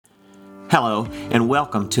Hello, and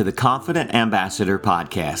welcome to the Confident Ambassador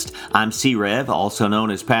Podcast. I'm C. Rev, also known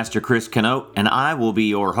as Pastor Chris Canote, and I will be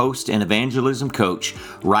your host and evangelism coach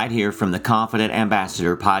right here from the Confident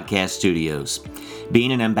Ambassador Podcast Studios.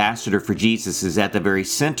 Being an ambassador for Jesus is at the very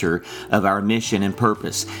center of our mission and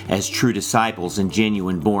purpose as true disciples and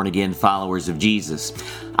genuine born-again followers of Jesus.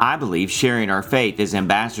 I believe sharing our faith as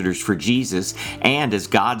ambassadors for Jesus and as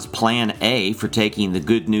God's plan A for taking the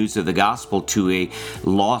good news of the gospel to a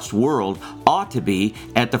lost world ought to be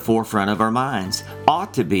at the forefront of our minds,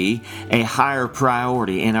 ought to be a higher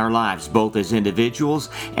priority in our lives, both as individuals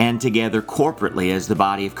and together corporately as the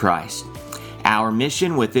body of Christ. Our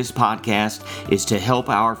mission with this podcast is to help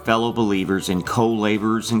our fellow believers and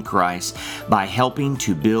co-laborers in Christ by helping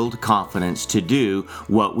to build confidence to do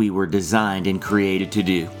what we were designed and created to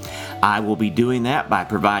do. I will be doing that by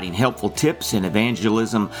providing helpful tips and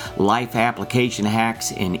evangelism life application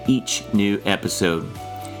hacks in each new episode.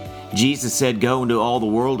 Jesus said, "Go into all the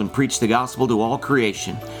world and preach the gospel to all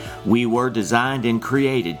creation." We were designed and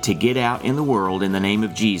created to get out in the world in the name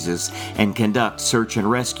of Jesus and conduct search and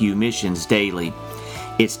rescue missions daily.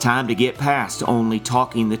 It's time to get past only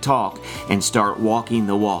talking the talk and start walking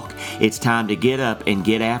the walk. It's time to get up and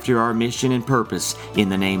get after our mission and purpose in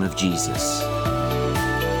the name of Jesus.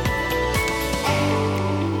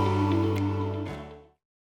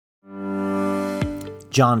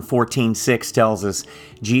 John 14:6 tells us,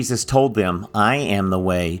 Jesus told them, "I am the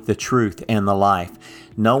way, the truth, and the life.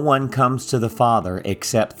 No one comes to the Father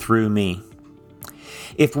except through me."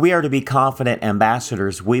 If we are to be confident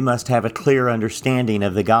ambassadors, we must have a clear understanding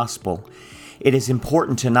of the gospel. It is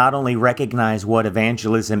important to not only recognize what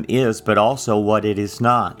evangelism is, but also what it is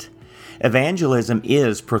not. Evangelism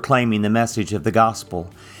is proclaiming the message of the gospel.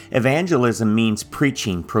 Evangelism means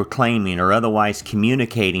preaching, proclaiming, or otherwise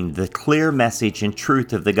communicating the clear message and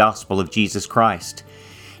truth of the gospel of Jesus Christ.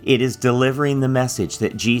 It is delivering the message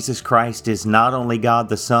that Jesus Christ is not only God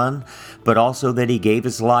the Son, but also that He gave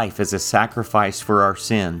His life as a sacrifice for our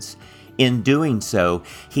sins. In doing so,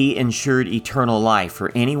 He ensured eternal life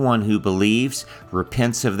for anyone who believes,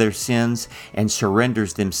 repents of their sins, and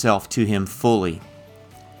surrenders themselves to Him fully.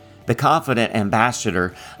 The confident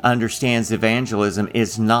ambassador understands evangelism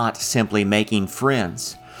is not simply making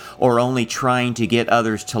friends or only trying to get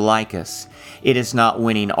others to like us. It is not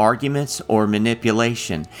winning arguments or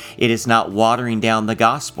manipulation. It is not watering down the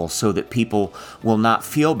gospel so that people will not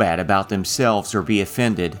feel bad about themselves or be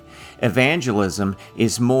offended. Evangelism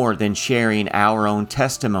is more than sharing our own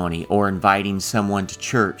testimony or inviting someone to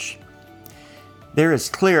church. There is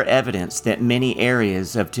clear evidence that many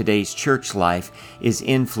areas of today's church life is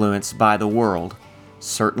influenced by the world.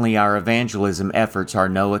 Certainly our evangelism efforts are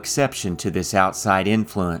no exception to this outside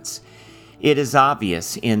influence. It is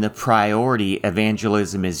obvious in the priority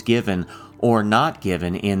evangelism is given or not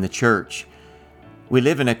given in the church. We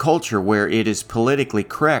live in a culture where it is politically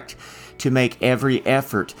correct to make every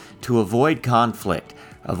effort to avoid conflict,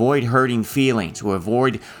 avoid hurting feelings, or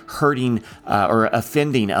avoid hurting or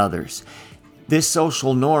offending others. This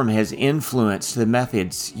social norm has influenced the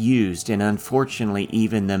methods used and unfortunately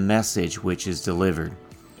even the message which is delivered.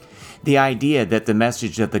 The idea that the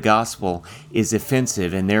message of the gospel is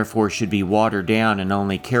offensive and therefore should be watered down and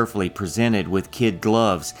only carefully presented with kid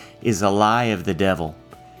gloves is a lie of the devil.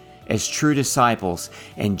 As true disciples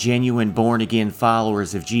and genuine born-again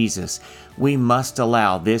followers of Jesus, we must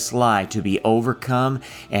allow this lie to be overcome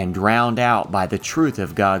and drowned out by the truth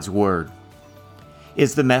of God's Word.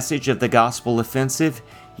 Is the message of the gospel offensive?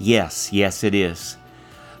 Yes, it is.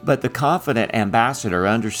 But the confident ambassador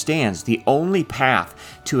understands the only path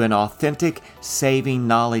to an authentic, saving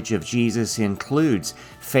knowledge of Jesus includes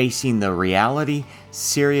facing the reality,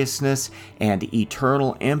 seriousness, and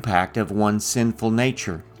eternal impact of one's sinful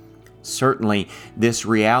nature. Certainly, this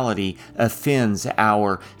reality offends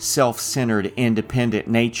our self-centered, independent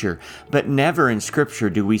nature, but never in Scripture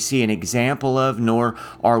do we see an example of, nor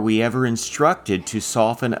are we ever instructed to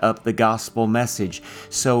soften up the gospel message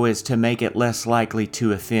so as to make it less likely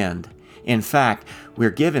to offend. In fact, we're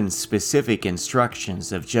given specific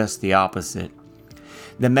instructions of just the opposite.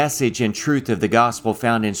 The message and truth of the gospel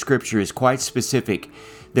found in Scripture is quite specific.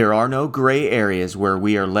 There are no gray areas where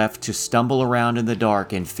we are left to stumble around in the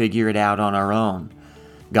dark and figure it out on our own.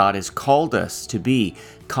 God has called us to be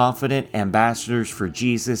confident ambassadors for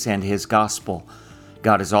Jesus and His gospel.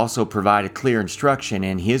 God has also provided clear instruction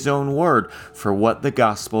in His own word for what the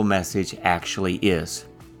gospel message actually is.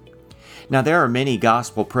 Now, there are many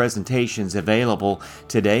gospel presentations available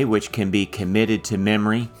today which can be committed to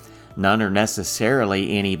memory. None are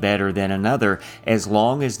necessarily any better than another as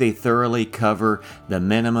long as they thoroughly cover the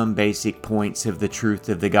minimum basic points of the truth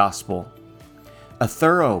of the gospel. A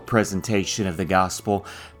thorough presentation of the gospel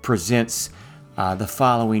presents the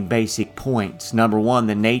following basic points. Number one,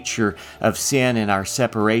 the nature of sin and our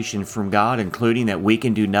separation from God, including that we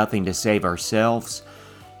can do nothing to save ourselves.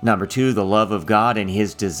 Number two, the love of God and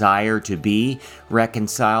His desire to be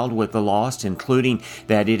reconciled with the lost, including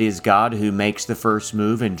that it is God who makes the first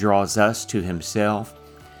move and draws us to Himself.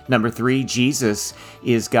 Number three, Jesus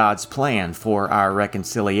is God's plan for our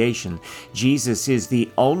reconciliation. Jesus is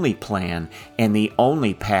the only plan and the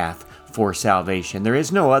only path for salvation. There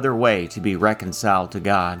is no other way to be reconciled to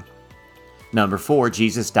God. Number four,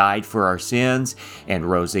 Jesus died for our sins and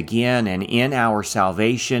rose again, and in our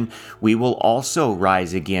salvation, we will also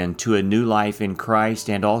rise again to a new life in Christ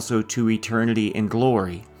and also to eternity in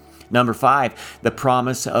glory. Number five, the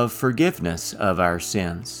promise of forgiveness of our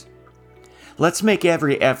sins. Let's make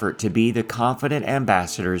every effort to be the confident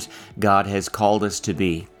ambassadors God has called us to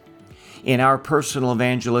be. In our personal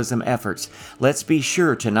evangelism efforts, let's be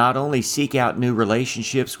sure to not only seek out new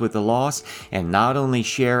relationships with the lost and not only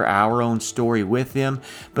share our own story with them,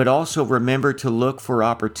 but also remember to look for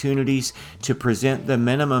opportunities to present the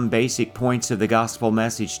minimum basic points of the gospel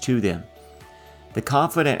message to them. The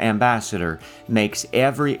confident ambassador makes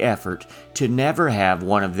every effort to never have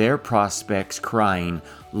one of their prospects crying,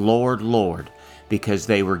 "Lord, Lord," because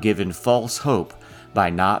they were given false hope by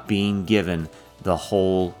not being given the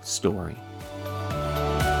whole story.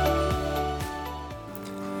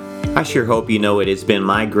 I sure hope you know it has been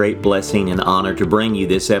my great blessing and honor to bring you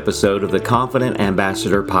this episode of the Confident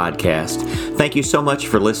Ambassador Podcast. Thank you so much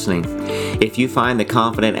for listening. If you find the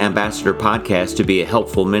Confident Ambassador Podcast to be a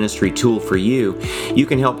helpful ministry tool for you, you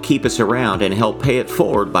can help keep us around and help pay it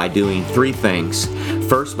forward by doing three things.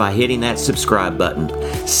 First, by hitting that subscribe button.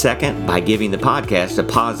 Second, by giving the podcast a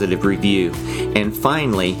positive review. And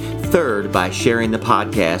finally, third, by sharing the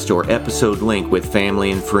podcast or episode link with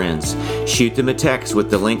family and friends. Shoot them a text with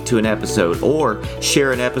the link to an episode or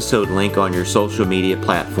share an episode link on your social media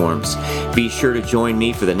platforms. Be sure to join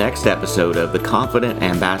me for the next episode of the Confident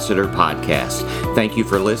Ambassador Podcast. Thank you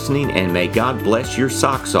for listening, and may God bless your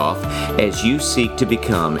socks off as you seek to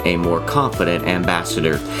become a more confident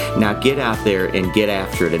ambassador. Now get out there and get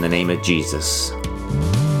after it in the name of Jesus.